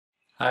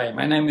Hi,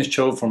 my name is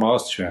Joe from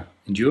Austria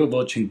and you are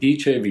watching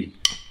JoshTJV.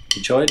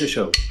 Enjoy the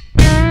show.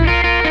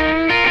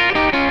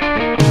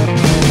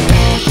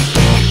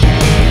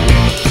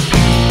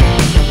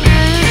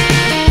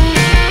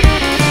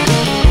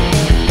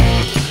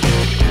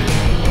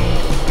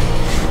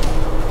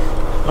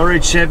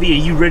 Alright Chevy, are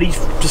you ready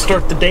to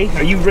start the day?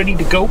 Are you ready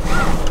to go?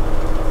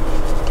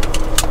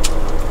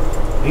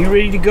 Are you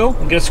ready to go?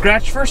 You gonna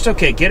scratch first?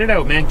 Okay, get it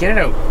out, man, get it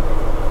out.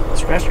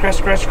 Scratch, scratch,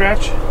 scratch,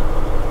 scratch.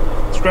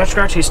 Scratch,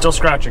 scratch, he's still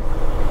scratching.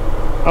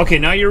 Okay,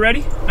 now you're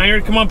ready? Now you're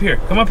ready, come up here,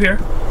 come up here.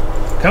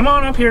 Come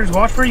on up here,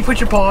 watch where you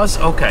put your paws.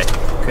 Okay,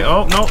 okay,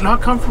 oh, no,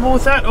 not comfortable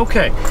with that?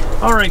 Okay,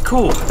 alright,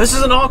 cool. This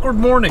is an awkward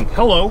morning,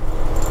 hello.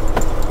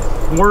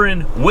 We're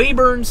in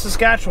Weyburn,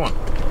 Saskatchewan.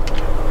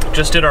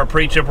 Just did our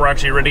pre-trip, we're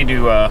actually ready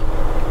to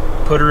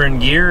put her in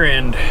gear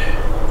and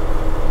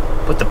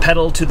put the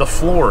pedal to the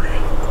floor,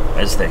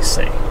 as they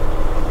say.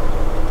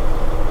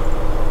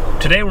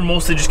 Today we're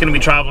mostly just going to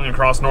be traveling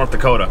across North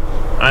Dakota.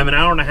 I'm an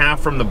hour and a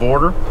half from the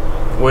border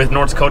with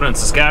North Dakota and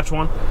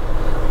Saskatchewan.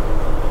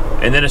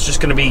 And then it's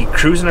just going to be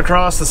cruising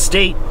across the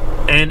state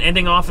and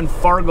ending off in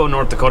Fargo,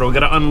 North Dakota. We got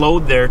to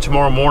unload there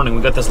tomorrow morning.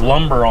 We got this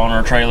lumber on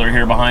our trailer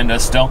here behind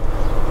us still.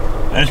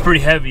 And it's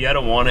pretty heavy, I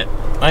don't want it.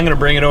 I'm going to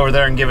bring it over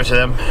there and give it to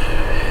them.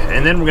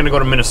 And then we're going to go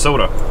to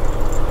Minnesota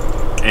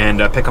and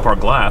pick up our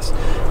glass.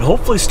 And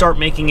hopefully start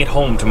making it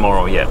home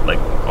tomorrow yet. Like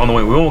on the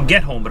way, we won't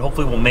get home, but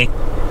hopefully we'll make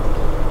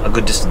a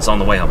good distance on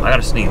the way home. I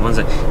gotta sneeze, one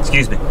second,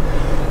 excuse me.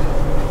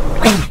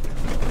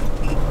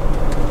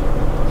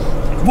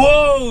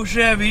 Whoa,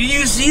 Chevy, did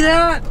you see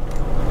that?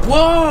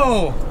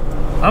 Whoa!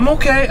 I'm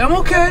okay, I'm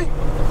okay.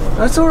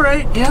 That's all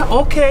right, yeah,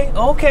 okay,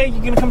 okay. You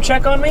gonna come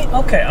check on me?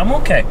 Okay, I'm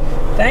okay.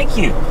 Thank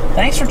you.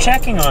 Thanks for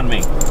checking on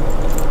me.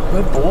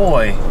 Good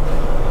boy.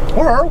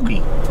 Where are we?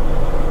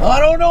 I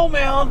don't know,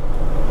 man.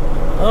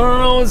 I don't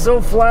know, it's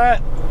so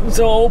flat, it's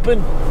so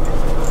open.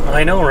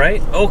 I know,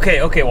 right?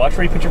 Okay, okay, watch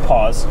where you put your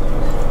paws.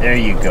 There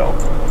you go.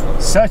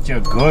 Such a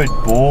good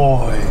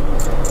boy.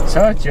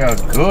 Such a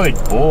good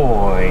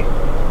boy.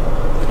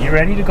 You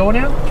ready to go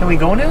now? Can we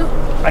go now?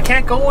 I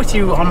can't go with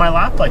you on my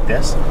lap like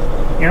this.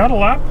 You're not a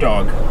lap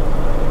dog.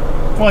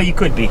 Well, you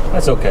could be.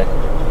 That's okay.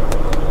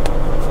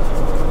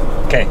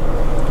 Okay.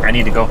 I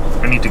need to go.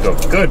 I need to go.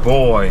 Good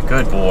boy.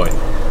 Good boy.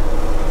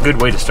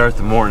 Good way to start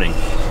the morning.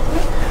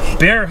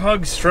 Bear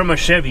hugs from a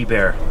Chevy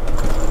bear.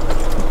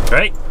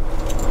 Right?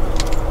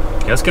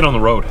 Okay, let's get on the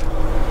road.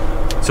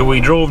 So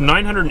we drove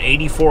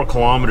 984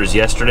 kilometers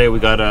yesterday. We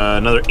got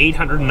another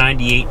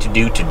 898 to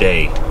do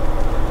today.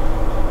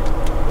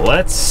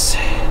 Let's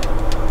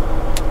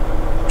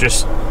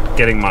just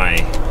getting my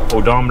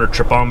odometer,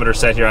 tripometer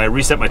set here. I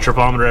reset my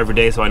tripometer every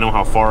day so I know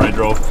how far I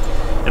drove.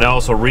 And I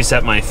also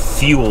reset my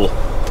fuel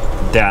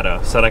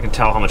data so that I can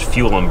tell how much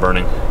fuel I'm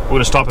burning. We're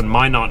gonna stop in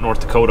Minot, North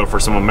Dakota for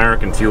some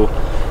American fuel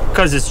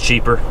because it's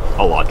cheaper,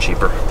 a lot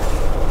cheaper.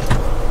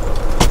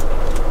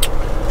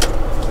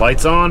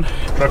 Lights on,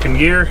 truck in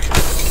gear.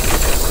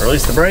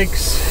 Release the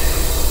brakes,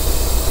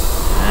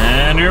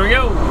 and here we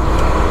go.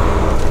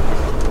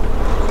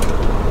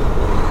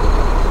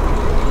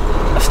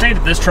 I've stayed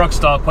at this truck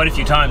stop quite a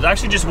few times. I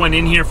actually just went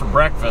in here for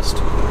breakfast.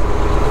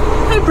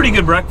 I had a pretty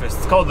good breakfast.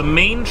 It's called the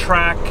Main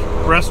Track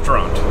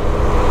Restaurant.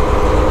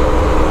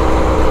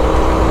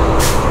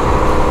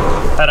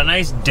 Had a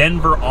nice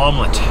Denver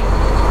omelet.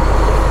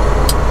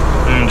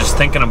 And just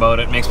thinking about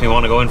it makes me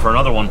want to go in for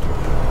another one.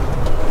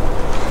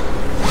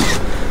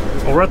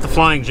 Well, we're at the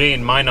Flying J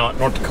in Minot,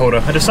 North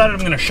Dakota. I decided I'm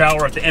going to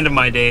shower at the end of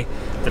my day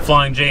at the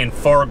Flying J in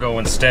Fargo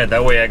instead.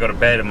 That way I go to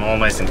bed, I'm all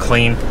nice and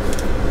clean.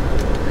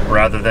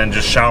 Rather than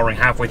just showering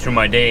halfway through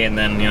my day and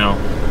then, you know,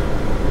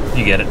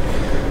 you get it.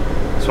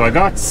 So I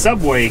got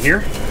Subway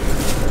here.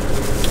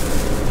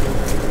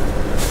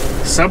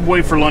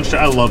 Subway for lunch.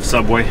 I love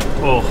Subway.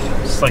 Oh,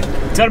 it's like,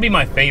 it's got to be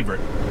my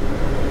favorite.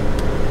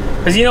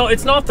 Because, you know,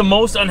 it's not the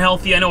most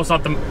unhealthy. I know it's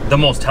not the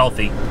most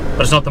healthy,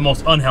 but it's not the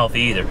most unhealthy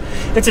either.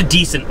 It's a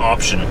decent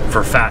option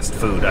for fast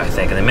food, I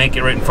think. And they make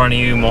it right in front of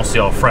you, mostly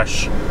all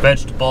fresh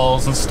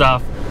vegetables and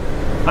stuff.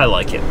 I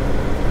like it.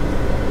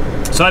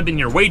 So I've been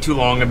here way too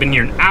long. I've been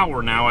here an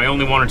hour now. I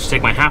only wanted to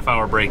take my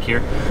half-hour break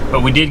here.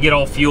 But we did get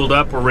all fueled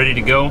up. We're ready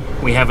to go.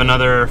 We have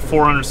another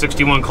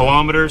 461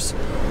 kilometers.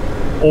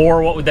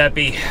 Or what would that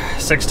be?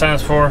 6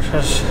 times 4,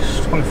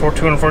 24,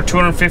 204,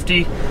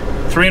 250,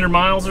 300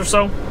 miles or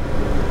so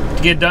to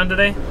get done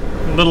today.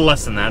 A little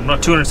less than that,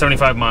 about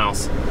 275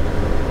 miles.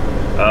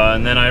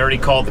 And then I already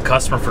called the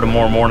customer for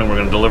tomorrow morning. We're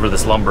going to deliver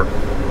this lumber.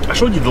 I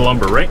showed you the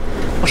lumber, right?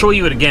 I'll show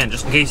you it again,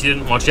 just in case you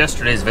didn't watch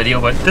yesterday's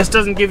video, but this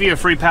doesn't give you a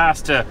free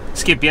pass to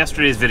skip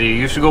yesterday's video.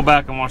 You should go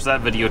back and watch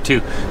that video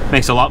too.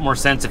 Makes a lot more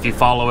sense if you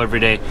follow every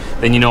day.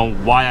 Then you know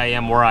why I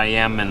am where I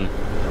am, and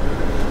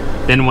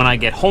then when I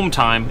get home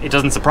time, it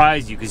doesn't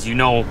surprise you because you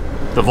know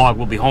the vlog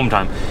will be home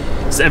time.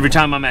 So every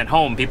time I'm at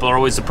home, people are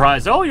always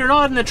surprised, oh, you're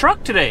not in the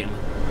truck today.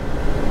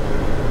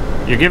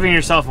 You're giving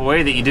yourself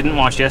away that you didn't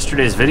watch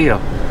yesterday's video.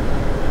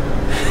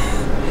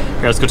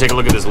 Here, let's go take a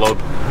look at this load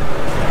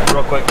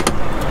real quick.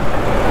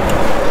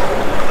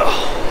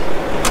 Oh.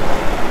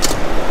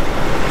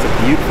 It's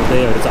a beautiful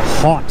day out. It's a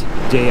hot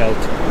day out.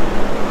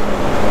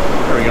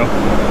 There we go.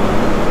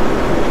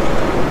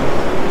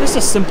 Just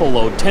a simple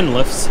load, 10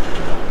 lifts.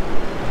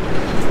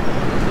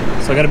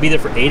 So I gotta be there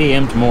for 8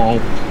 a.m. tomorrow.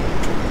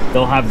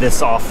 They'll have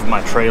this off of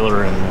my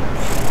trailer in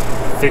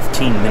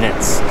 15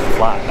 minutes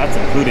flat. That's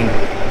including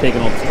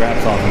taking all the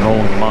straps off and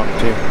rolling them up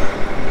too.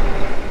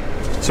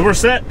 So we're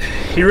set.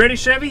 You ready,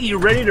 Chevy? You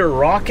ready to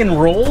rock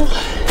and roll?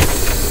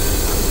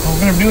 We're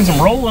gonna be doing some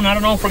rolling. I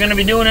don't know if we're gonna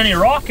be doing any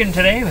rocking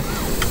today, but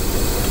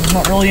I'm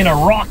not really in a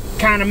rock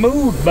kind of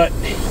mood, but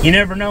you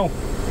never know.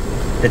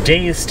 The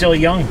day is still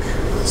young,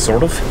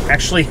 sort of.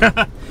 Actually,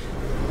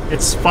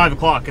 it's 5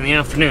 o'clock in the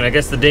afternoon. I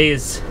guess the day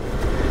is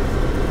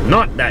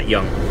not that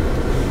young.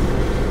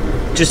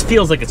 Just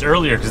feels like it's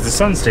earlier because the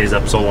sun stays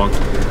up so long.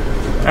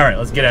 All right,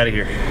 let's get out of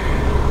here.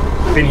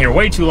 Been here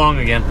way too long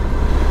again.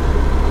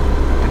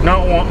 Did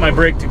not want my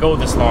break to go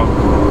this long.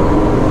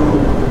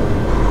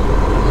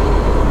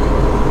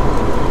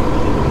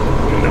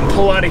 I'm gonna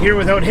pull out of here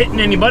without hitting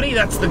anybody.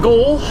 That's the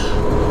goal.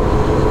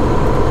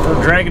 Or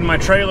dragging my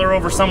trailer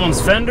over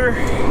someone's fender.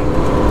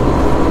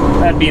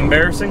 That'd be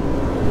embarrassing.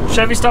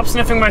 Chevy, stop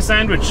sniffing my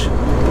sandwich.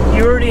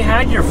 You already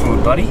had your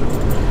food, buddy.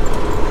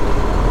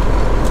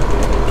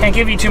 Can't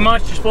give you too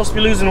much. You're supposed to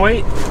be losing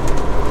weight.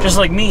 Just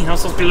like me, I'm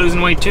supposed to be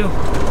losing weight too.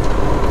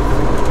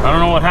 I don't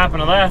know what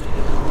happened to that.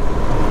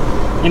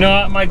 You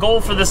know, my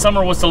goal for this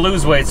summer was to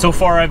lose weight. So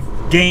far, I've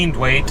gained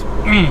weight.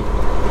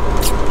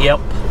 Yep.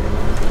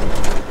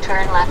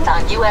 Turn left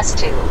on US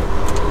 2.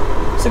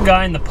 There's a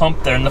guy in the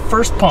pump there, in the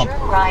first pump.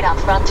 Turn right on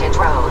Frontage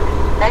Road,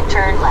 then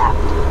turn left.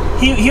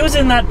 He was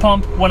in that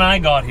pump when I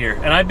got here,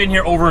 and I've been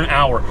here over an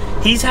hour.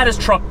 He's had his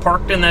truck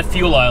parked in that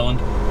fuel island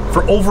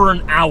for over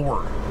an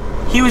hour.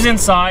 He was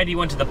inside, he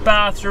went to the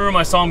bathroom,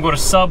 I saw him go to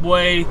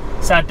Subway,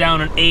 sat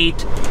down and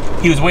ate.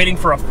 He was waiting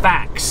for a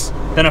fax.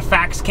 Then a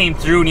fax came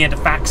through and he had to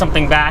fax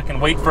something back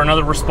and wait for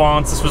another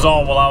response. This was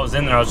all while I was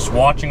in there. I was just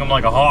watching him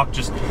like a hawk,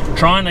 just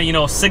trying to, you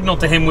know, signal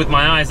to him with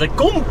my eyes, like,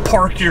 go and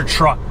park your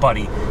truck,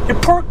 buddy. You're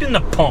parked in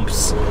the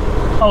pumps.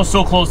 I was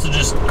so close to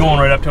just going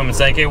right up to him and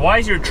saying, okay, why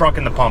is your truck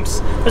in the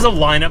pumps? There's a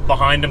lineup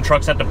behind him,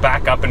 trucks had to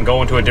back up and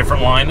go into a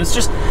different line. It's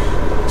just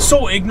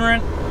so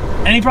ignorant,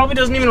 and he probably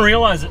doesn't even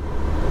realize it.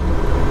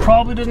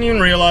 Probably doesn't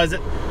even realize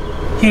it.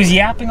 He was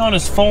yapping on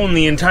his phone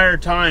the entire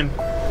time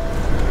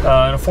in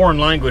a foreign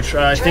language.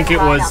 I think it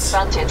was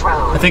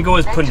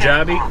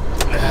Punjabi.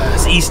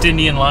 It's East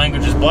Indian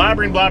language, just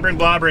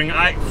blabbering.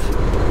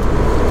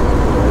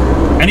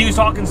 And he was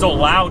talking so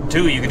loud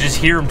too, you could just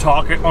hear him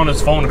talking on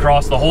his phone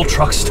across the whole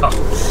truck stop.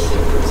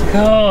 It's like,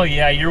 oh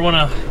yeah, you're one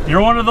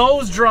of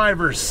those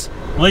drivers.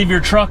 Leave your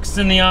trucks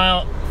in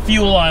the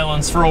fuel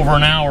islands for over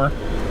an hour.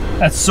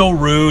 That's so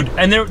rude.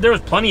 And there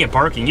was plenty of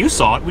parking. You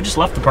saw it. We just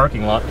left the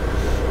parking lot.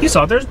 You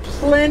saw it. There's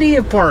plenty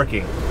of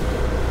parking.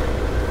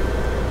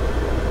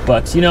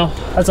 But, you know,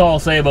 that's all I'll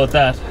say about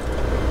that.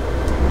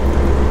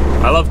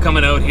 I love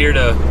coming out here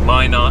to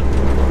Minot.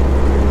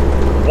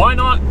 Why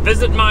not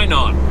visit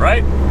Minot,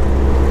 right?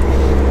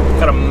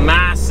 Got a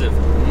massive,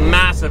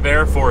 massive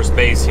Air Force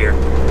base here.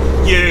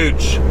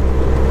 Huge.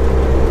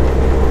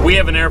 We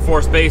have an Air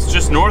Force base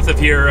just north of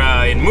here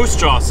in Moose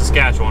Jaw,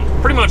 Saskatchewan.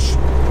 Pretty much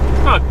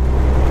a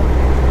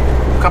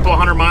couple of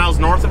 100 miles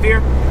north of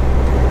here.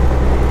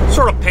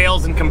 Sort of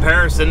pales in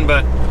comparison,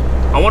 but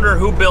I wonder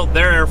who built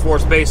their Air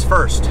Force base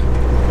first.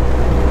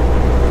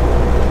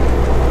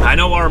 I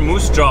know our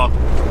Moose Jaw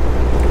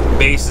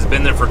base has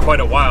been there for quite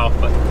a while,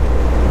 but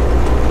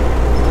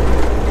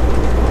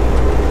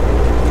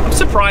I'm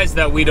surprised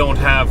that we don't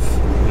have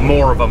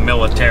more of a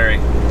military.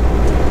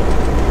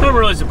 I'm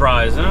really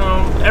surprised.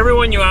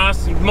 Everyone you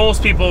ask,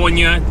 most people when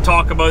you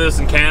talk about this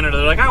in Canada,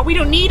 they're like, oh, we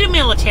don't need a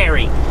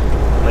military.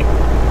 Like,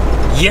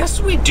 yes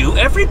we do.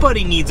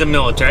 Everybody needs a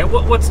military.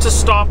 What's to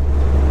stop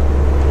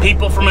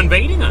people from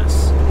invading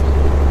us?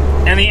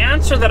 And the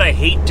answer that I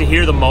hate to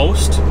hear the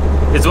most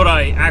is what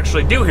I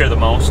actually do hear the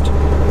most.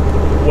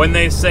 When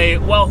they say,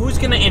 well, who's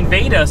gonna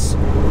invade us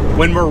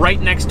when we're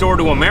right next door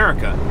to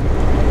America?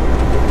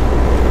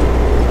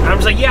 And I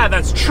was like, yeah,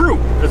 that's true.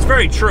 That's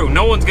very true.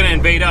 No one's gonna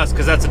invade us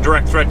because that's a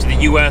direct threat to the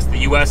US. The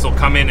US will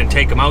come in and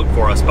take them out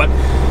for us. But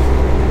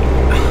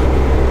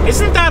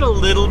isn't that a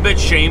little bit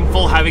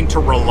shameful, having to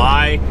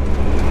rely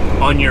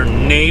on your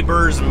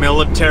neighbor's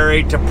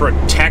military to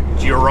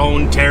protect your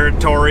own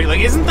territory?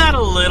 Like, isn't that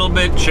a little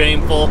bit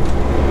shameful?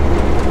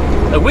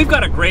 Like, we've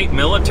got a great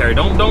military,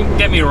 don't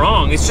get me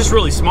wrong, it's just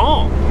really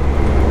small.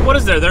 What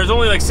is there? There's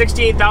only like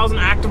 68,000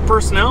 active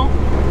personnel?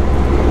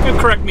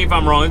 Correct me if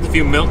I'm wrong, there's a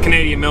few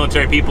Canadian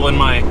military people in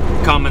my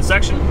comment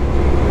section.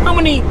 How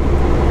many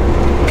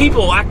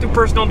people, active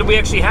personnel, do we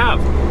actually have?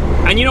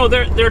 And you know,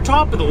 they're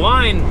top of the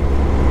line.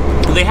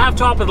 They have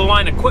top of the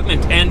line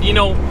equipment, and you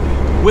know,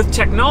 with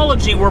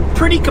technology, we're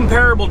pretty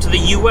comparable to the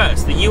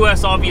US. The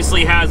US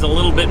obviously has a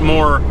little bit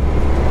more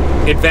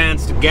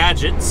advanced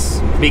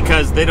gadgets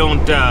because they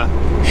don't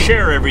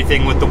share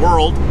everything with the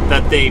world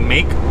that they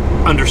make,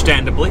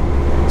 understandably.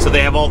 So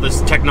they have all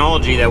this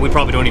technology that we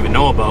probably don't even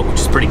know about, which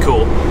is pretty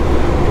cool.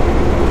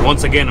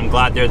 Once again, I'm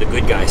glad they're the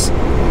good guys.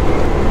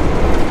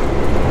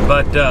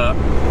 But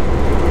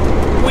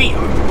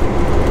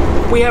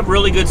We have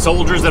really good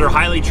soldiers that are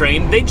highly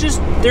trained. There's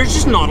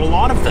just not a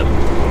lot of them.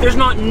 There's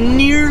not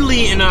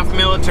nearly enough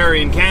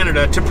military in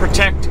Canada to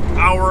protect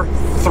our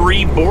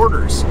 3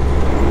 borders.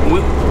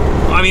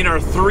 Our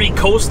 3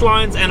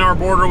 coastlines and our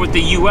border with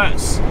the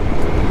US.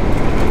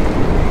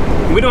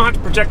 We don't have to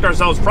protect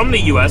ourselves from the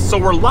US, so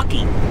we're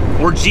lucky.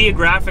 We're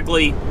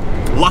geographically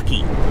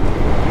lucky.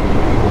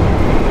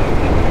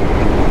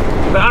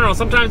 But I don't know,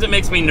 sometimes it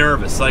makes me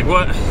nervous. Like,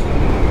 what?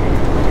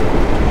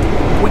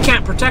 We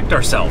can't protect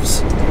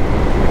ourselves.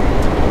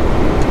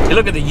 You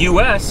look at the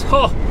US,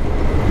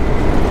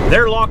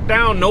 they're locked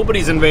down.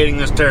 Nobody's invading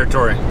this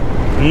territory.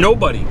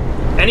 Nobody.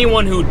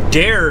 Anyone who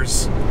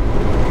dares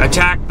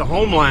attack the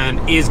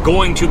homeland is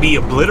going to be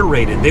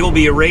obliterated. They will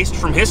be erased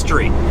from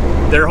history.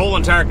 Their whole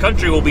entire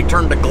country will be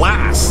turned to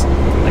glass.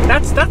 Like,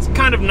 that's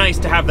kind of nice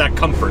to have that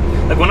comfort.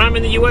 Like, when I'm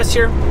in the US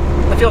here,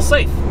 I feel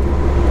safe.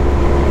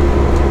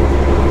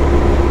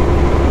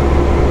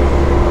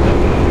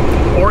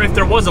 Or if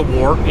there was a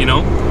war, you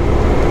know.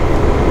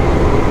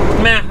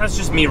 Meh, that's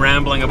just me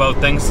rambling about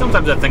things.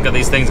 Sometimes I think of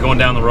these things going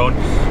down the road.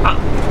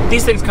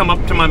 These things come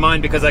up to my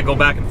mind because I go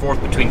back and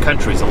forth between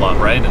countries a lot,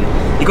 right?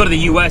 And you go to the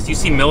US, you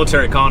see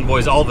military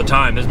convoys all the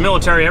time. There's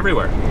military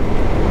everywhere.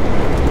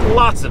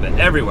 Lots of it,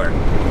 everywhere.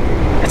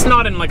 It's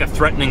not in like a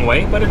threatening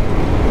way, but a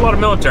lot of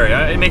military.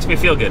 It makes me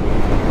feel good.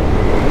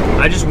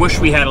 I just wish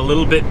we had a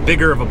little bit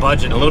bigger of a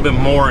budget, a little bit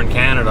more in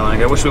Canada.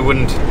 Like, I wish we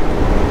wouldn't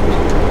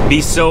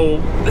be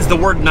so, is the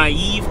word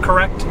naive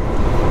correct?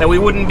 That we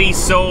wouldn't be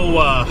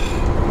so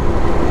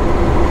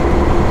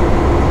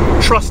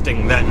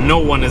trusting that no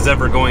one is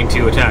ever going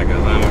to attack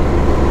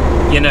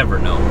us. You never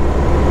know.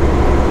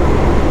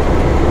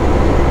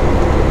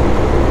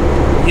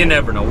 You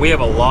never know. We have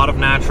a lot of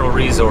natural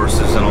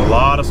resources and a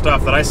lot of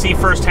stuff that I see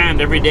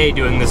firsthand every day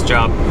doing this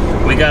job.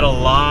 We got a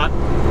lot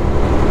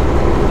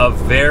of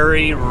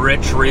very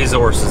rich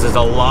resources. There's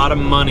a lot of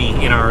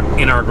money in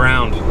our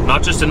ground,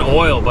 not just in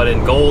oil, but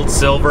in gold,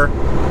 silver,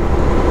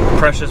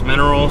 precious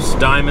minerals,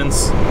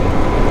 diamonds.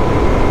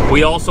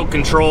 We also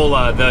control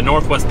the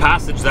Northwest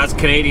Passage. That's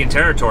Canadian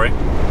territory.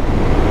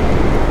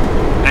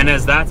 And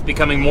as that's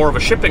becoming more of a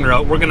shipping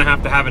route, we're going to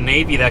have a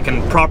Navy that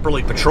can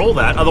properly patrol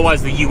that.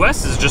 Otherwise, the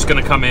US is just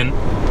going to come in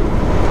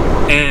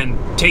and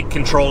take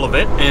control of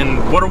it.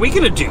 And what are we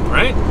going to do,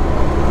 right?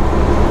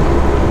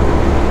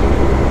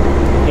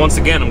 Once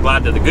again, I'm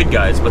glad they're the good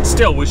guys, but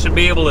still, we should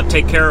be able to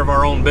take care of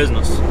our own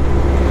business.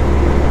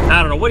 I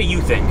don't know, what do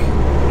you think?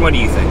 What do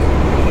you think?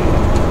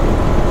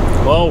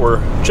 Well,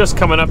 we're just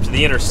coming up to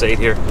the interstate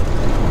here.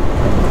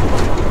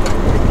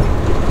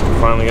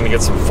 Finally gonna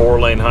get some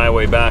 4-lane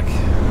highway back.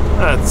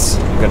 That's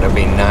gonna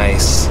be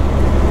nice.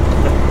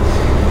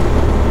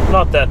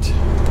 Not that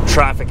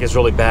traffic is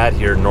really bad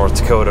here in North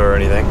Dakota or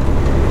anything.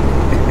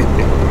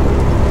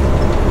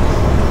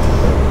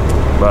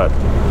 But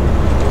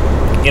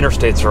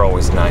interstates are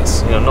always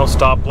nice. You know, no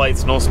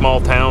stoplights, no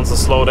small towns to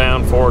slow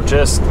down for,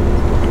 just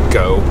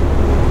go.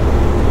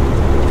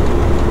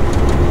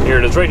 Here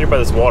it is, right here by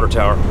this water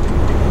tower.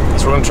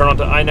 So we're going to turn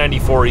onto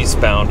I-94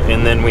 eastbound,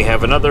 and then we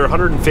have another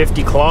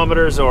 150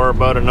 kilometers, or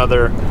about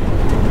another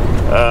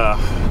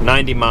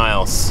 90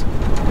 miles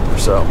or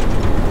so.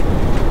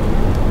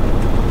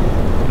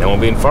 Then we'll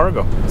be in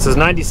Fargo. It says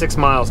 96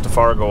 miles to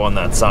Fargo on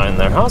that sign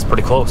there. Oh, that's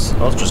pretty close.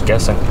 I was just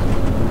guessing.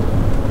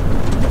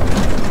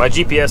 My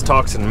GPS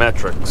talks in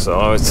metric, so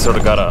I always sort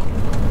of gotta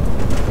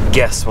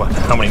guess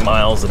how many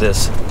miles it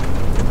is.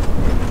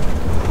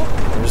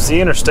 There's the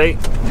interstate.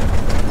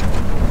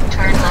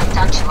 Turn left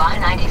onto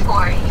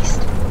I-94 East.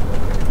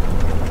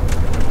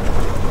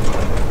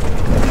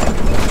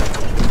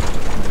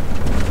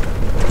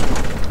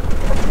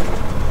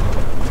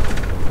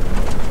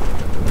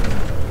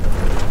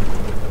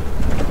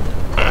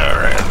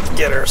 Alright,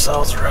 get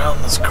ourselves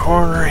around this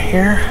corner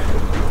here.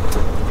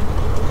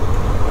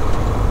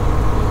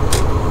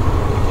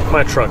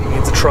 My truck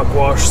needs a truck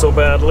wash so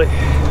badly.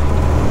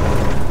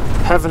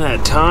 Haven't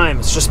had time.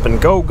 It's just been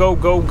go, go,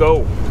 go,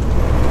 go.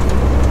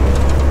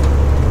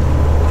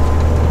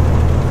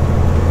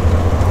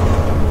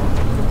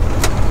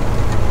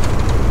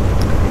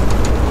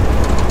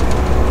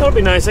 That'll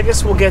be nice. I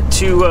guess we'll get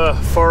to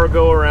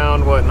Fargo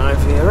around, what, 9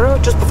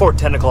 p.m.? Just before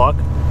 10 o'clock.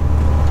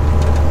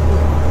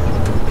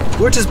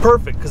 Which is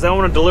perfect, because I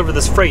want to deliver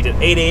this freight at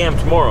 8 a.m.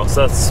 tomorrow,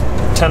 so that's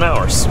 10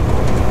 hours.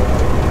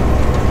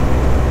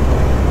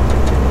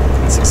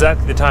 It's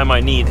exactly the time I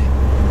need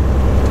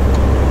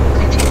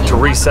to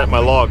reset my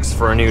logs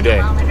for a new day.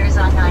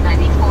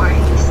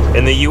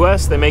 In the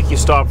US, they make you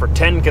stop for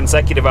 10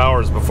 consecutive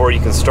hours before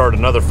you can start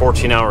another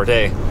 14-hour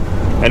day.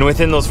 And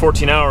within those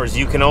 14 hours,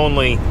 you can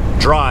only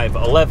drive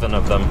 11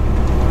 of them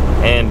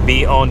and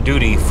be on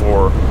duty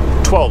for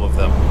 12 of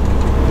them.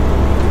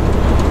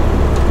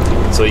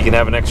 So you can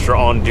have an extra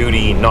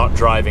on-duty, not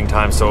driving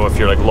time, so if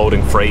you're like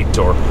loading freight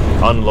or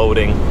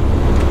unloading,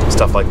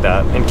 stuff like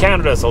that. In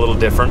Canada, it's a little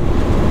different.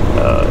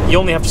 You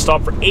only have to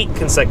stop for 8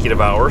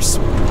 consecutive hours,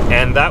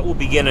 and that will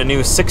begin a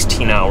new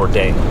 16-hour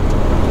day.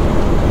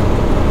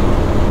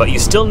 But you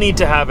still need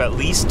to have at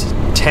least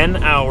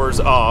 10 hours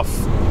off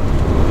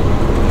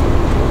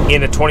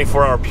in a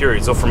 24-hour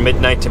period. So from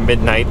midnight to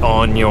midnight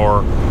on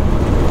your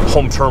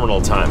home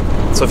terminal time.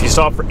 So if you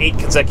stop for 8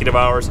 consecutive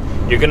hours,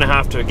 you're going to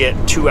have to get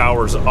 2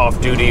 hours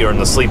off duty or in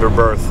the sleeper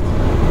berth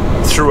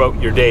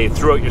throughout your day,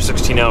 throughout your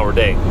 16-hour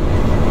day.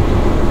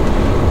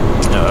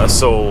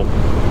 So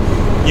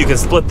you can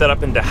split that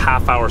up into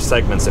half-hour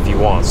segments if you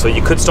want. So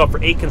you could stop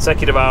for 8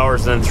 consecutive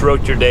hours, and then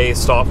throughout your day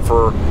stop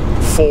for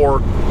 4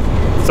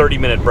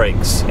 30-minute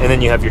breaks, and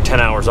then you have your 10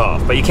 hours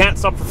off. But you can't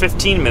stop for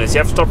 15 minutes. You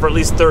have to stop for at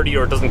least 30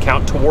 or it doesn't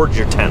count towards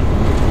your 10.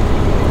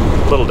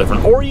 A little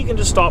different. Or you can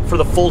just stop for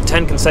the full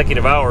 10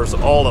 consecutive hours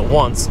all at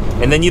once,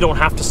 and then you don't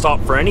have to stop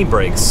for any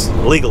breaks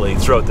legally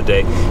throughout the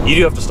day. You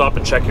do have to stop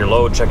and check your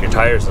load, check your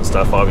tires and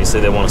stuff.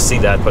 Obviously they want to see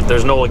that, but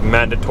there's no like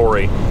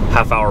mandatory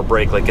half-hour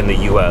break like in the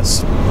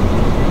US.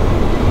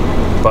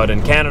 But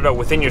in Canada,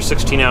 within your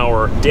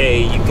 16-hour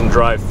day, you can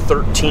drive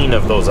 13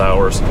 of those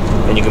hours,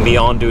 and you can be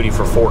on duty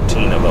for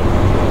 14 of them.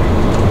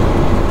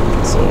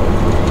 So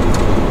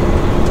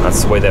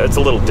that's the way that it's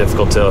a little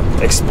difficult to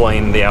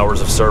explain the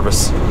hours of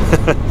service.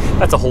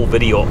 That's a whole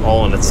video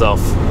all in itself.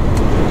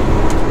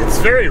 It's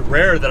very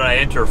rare that I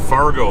enter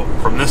Fargo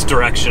from this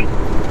direction.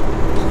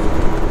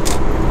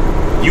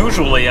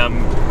 Usually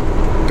I'm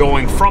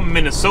going from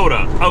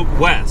Minnesota out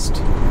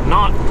west,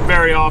 not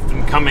very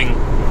often coming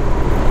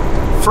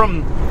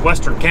from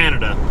Western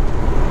Canada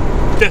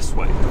this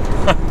way.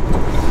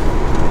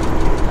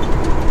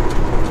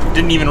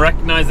 Didn't even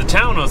recognize the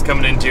town I was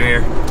coming into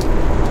here.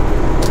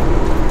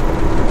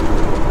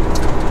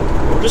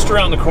 We're just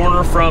around the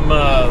corner from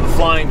the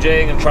Flying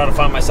J. I'm gonna try to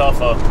find myself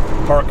a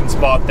parking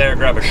spot there,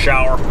 grab a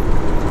shower.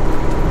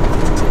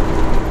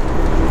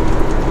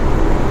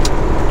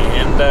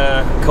 And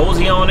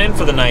cozy on in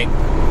for the night.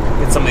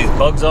 Get some of these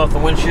bugs off the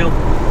windshield.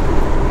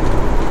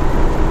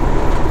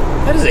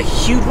 That is a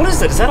huge, what is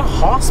that? Is that a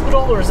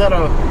hospital or is that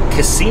a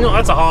casino?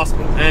 That's a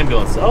hospital.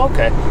 Ambulance. Oh,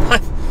 okay.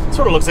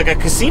 Sort of looks like a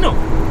casino.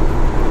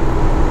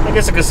 I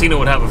guess a casino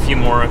would have a few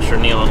more extra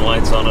neon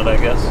lights on it, I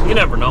guess. You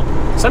never know.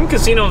 Some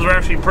casinos are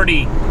actually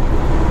pretty,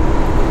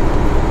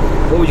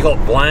 what would you call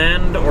it,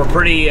 bland or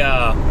pretty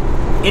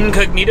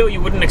incognito.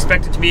 You wouldn't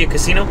expect it to be a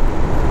casino. In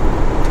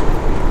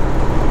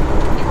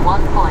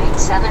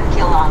 1.7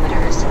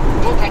 kilometers,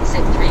 take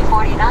exit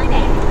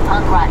 349A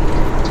on right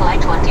to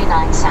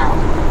I-29 south.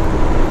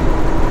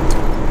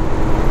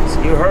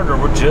 You heard her,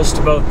 we're just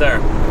about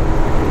there.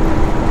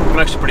 I'm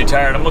actually pretty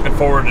tired. I'm looking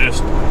forward to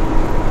just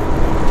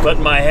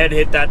letting my head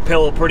hit that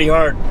pillow pretty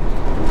hard.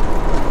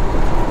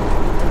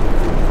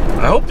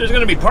 I hope there's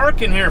gonna be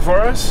parking here for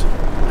us.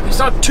 It's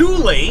not too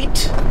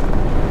late.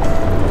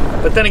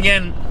 But then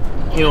again,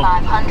 you know,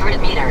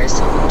 500 meters,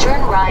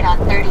 turn right on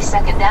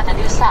 32nd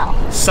Avenue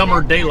South.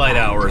 Summer daylight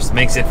hours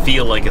makes it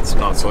feel like it's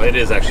not, so it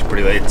is actually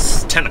pretty late.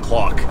 It's 10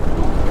 o'clock.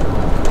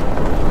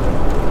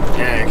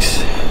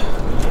 Thanks.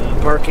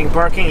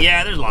 Parking.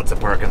 Yeah, there's lots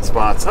of parking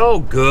spots. Oh,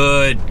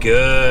 good.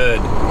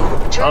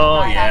 Turn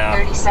right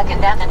on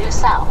 32nd Avenue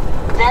South,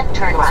 then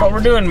turn right. That's what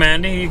we're doing,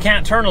 Mandy. You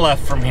can't turn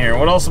left from here.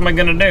 What else am I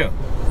gonna do?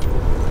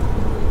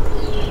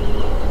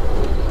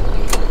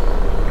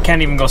 I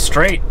can't even go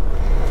straight.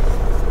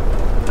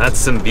 That's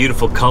some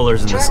beautiful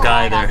colors in the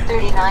sky there.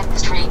 Turn right on 39th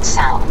Street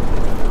South.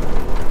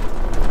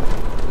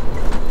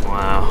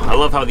 Wow, I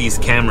love how these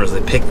cameras,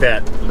 they pick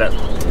that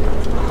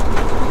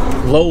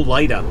low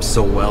light up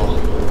so well.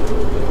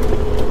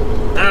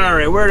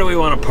 Alright, where do we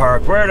want to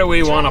park? Where do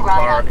we want to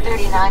park?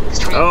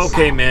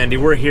 Okay, Mandy,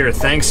 we're here.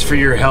 Thanks for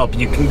your help.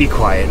 You can be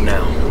quiet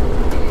now.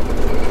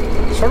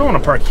 Sort of want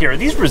to park here. Are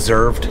these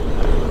reserved?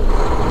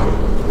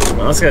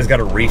 Oh, this guy's got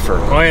a reefer.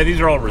 Oh yeah, these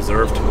are all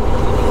reserved.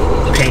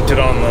 Painted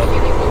on the...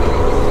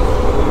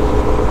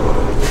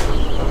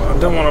 I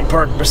don't want to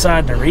park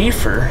beside the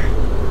reefer.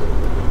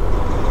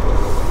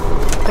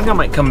 I think I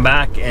might come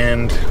back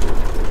and...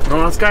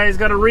 Oh, this guy's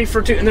got a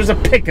reefer too. And there's a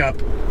pickup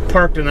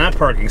parked in that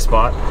parking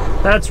spot.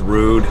 That's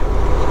rude.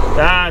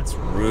 That's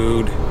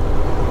rude.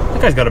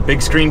 That guy's got a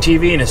big screen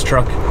TV in his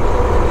truck.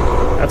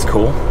 That's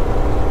cool.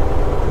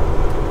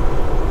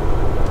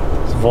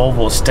 This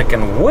Volvo's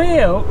sticking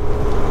way out.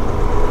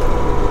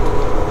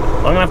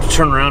 I'm gonna have to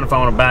turn around if I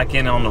want to back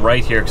in on the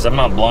right here, because I'm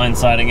not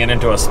blindsiding it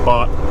into a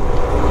spot.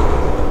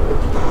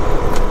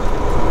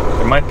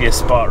 There might be a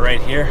spot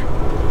right here.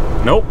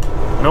 Nope.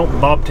 Nope,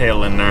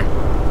 bobtail in there.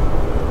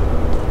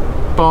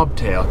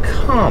 Bobtail,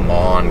 come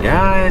on,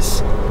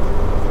 guys.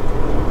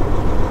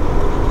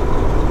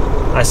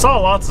 I saw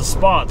lots of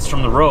spots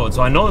from the road,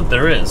 so I know that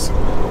there is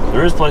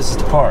places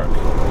to park.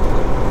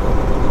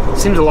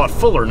 Seems a lot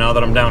fuller now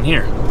that I'm down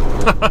here.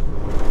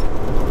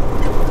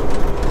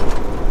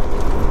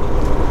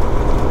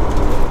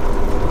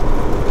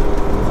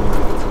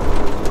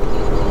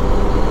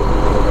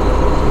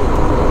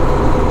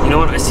 You know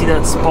what? I see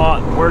that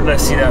spot. Where did I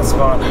see that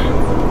spot?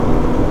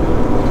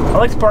 I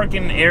like to park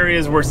in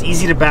areas where it's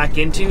easy to back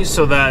into,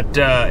 so that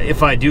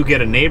if I do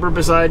get a neighbor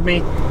beside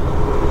me,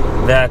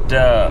 that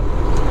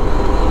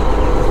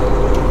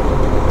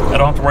I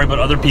don't have to worry about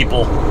other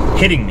people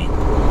hitting me.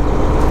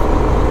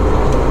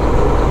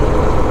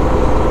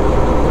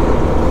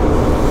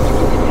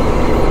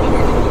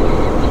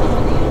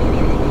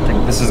 I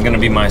think this is is gonna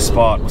be my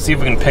spot. We'll see if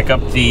we can pick up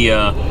the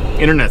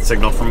internet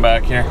signal from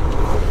back here.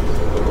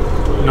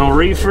 No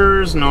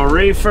reefers, no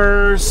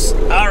reefers.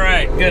 All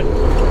right, good.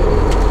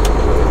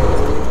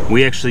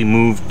 We actually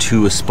moved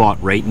to a spot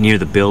right near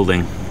the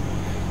building,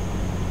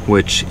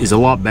 which is a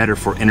lot better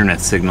for internet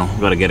signal.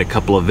 Got to get a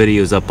couple of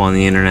videos up on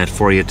the internet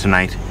for you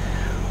tonight.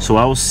 So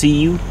I will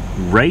see you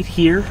right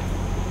here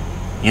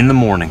in the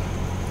morning.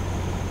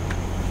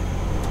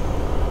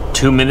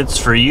 2 minutes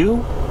for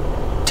you,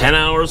 10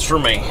 hours for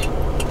me.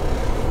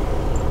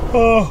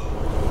 Oh,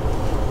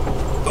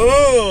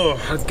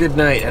 had a good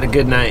night, had a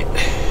good night.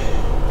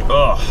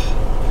 Oh,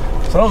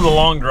 so that was a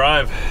long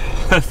drive.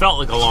 It felt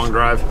like a long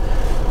drive.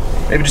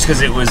 Maybe just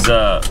because it was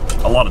a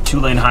lot of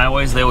 2-lane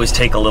highways, they always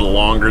take a little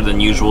longer than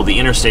usual. The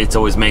interstates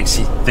always makes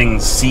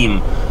things seem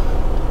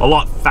a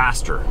lot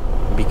faster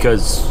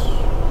because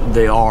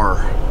they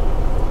are.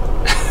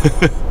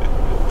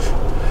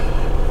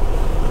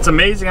 It's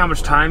amazing how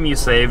much time you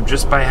save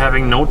just by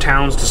having no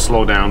towns to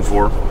slow down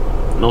for,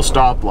 no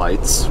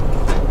stoplights,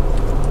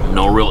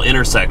 no real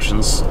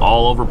intersections,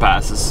 all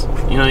overpasses.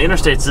 You know, the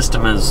interstate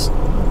system is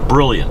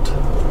brilliant.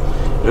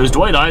 It was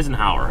Dwight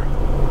Eisenhower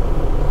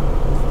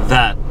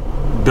that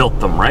built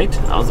them, right?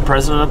 I was the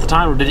president at the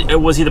time, or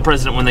was he the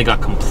president when they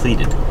got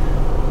completed?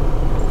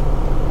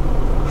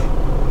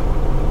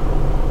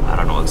 I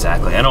don't know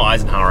exactly. I know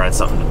Eisenhower had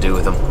something to do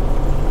with them,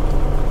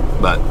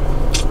 but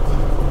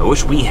I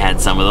wish we had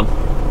some of them.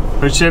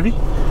 Right, Chevy?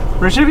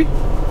 Right, Chevy?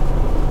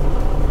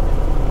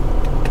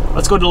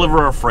 Let's go deliver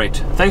our freight.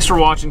 Thanks for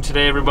watching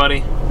today,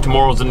 everybody.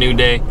 Tomorrow's a new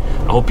day.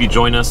 I hope you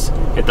join us.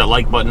 Hit that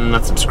like button and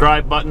that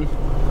subscribe button,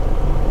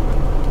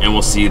 and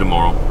we'll see you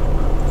tomorrow.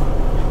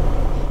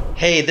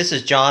 Hey, this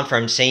is John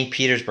from St.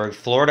 Petersburg,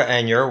 Florida,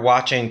 and you're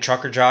watching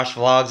Trucker Josh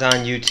Vlogs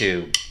on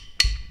YouTube.